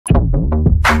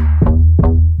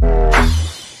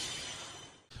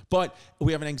But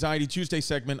we have an Anxiety Tuesday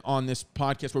segment on this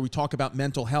podcast where we talk about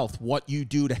mental health, what you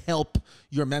do to help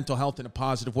your mental health in a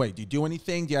positive way. Do you do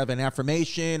anything? Do you have an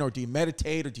affirmation, or do you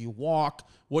meditate, or do you walk?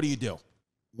 What do you do?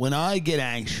 When I get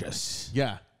anxious,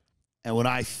 Yeah. and when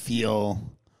I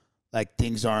feel like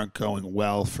things aren't going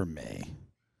well for me,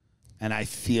 and I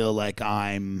feel like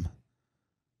I'm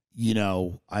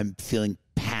feeling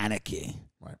panicky.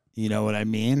 Right. You know what I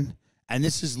mean? And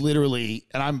this is literally,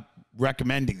 and I'm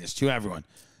recommending this to everyone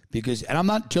because, and I'm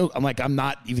not joking. I'm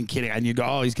not even kidding. And you go,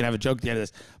 oh, he's going to have a joke at the end of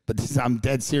this. But I'm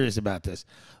dead serious about this.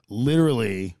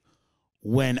 Literally,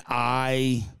 when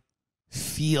I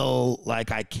feel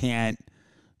like I can't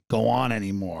go on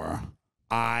anymore,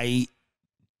 I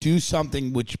do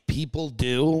something which people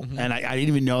do, and I didn't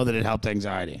even know that it helped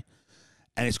anxiety.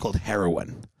 And it's called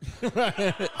heroin.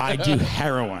 I do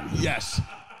heroin. Yes.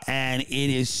 And it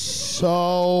is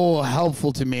so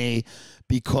helpful to me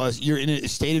because you're in a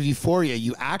state of euphoria.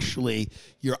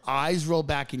 Your eyes roll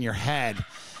back in your head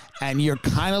and you're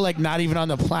kind of like not even on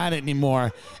the planet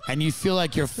anymore. And you feel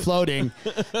like you're floating.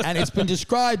 And it's been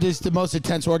described as the most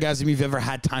intense orgasm you've ever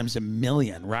had times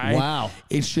 1,000,000, right? Wow.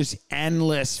 It's just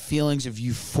endless feelings of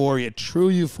euphoria, true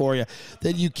euphoria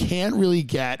that you can't really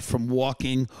get from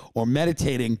walking or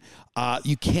meditating.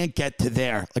 You can't get to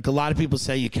there. Like a lot of people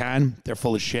say you can. They're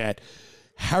full of shit.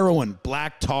 Heroin,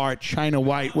 black tar, China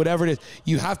white, whatever it is,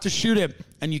 you have to shoot it,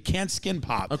 and you can't skin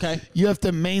pop. Okay. You have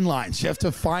to mainline. So you have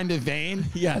to find a vein.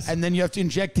 Yes. And then you have to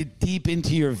inject it deep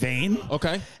into your vein.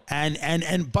 Okay.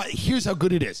 But here's how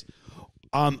good it is.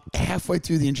 Halfway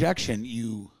through the injection,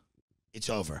 it's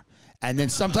over. And then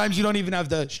sometimes you don't even have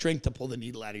the strength to pull the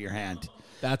needle out of your hand.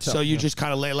 So you just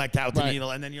kind of lay like that with the needle,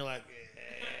 and then you're like,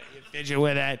 fidget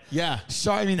with it. Yeah.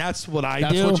 So, I mean, that's what I do.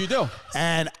 That's what you do.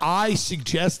 And I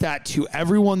suggest that to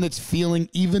everyone that's feeling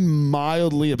even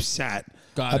mildly upset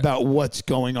about what's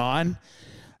going on.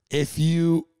 If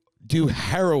you do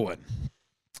heroin,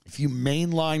 if you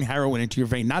mainline heroin into your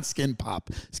vein, not skin pop.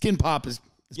 Skin pop is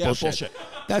bullshit.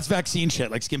 That's vaccine shit,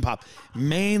 like skin pop.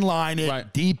 Mainline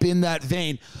it deep in that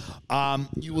vein.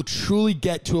 You will truly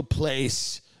get to a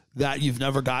place that you've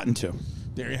never gotten to.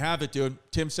 There you have it, dude.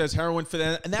 Tim says heroin for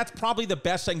that. And that's probably the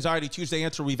best Anxiety Tuesday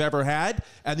answer we've ever had.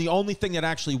 And the only thing that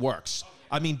actually works.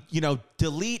 I mean,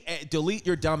 delete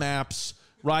your dumb apps,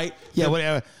 right? Yeah,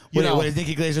 whatever. What did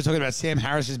Nikki Glaser talking about? Sam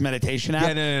Harris's meditation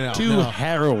app? Yeah, no. Do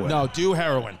heroin. No, do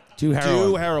heroin. Do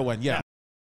heroin, yeah.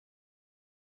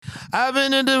 I've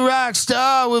been in the rock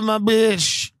star with my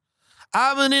bitch.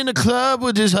 I've been in the club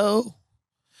with this hoe.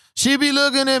 She be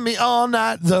looking at me all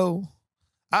night, though.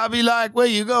 I be like, where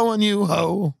you going, you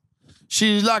hoe?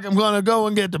 She's like, I'm gonna go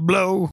and get the blow.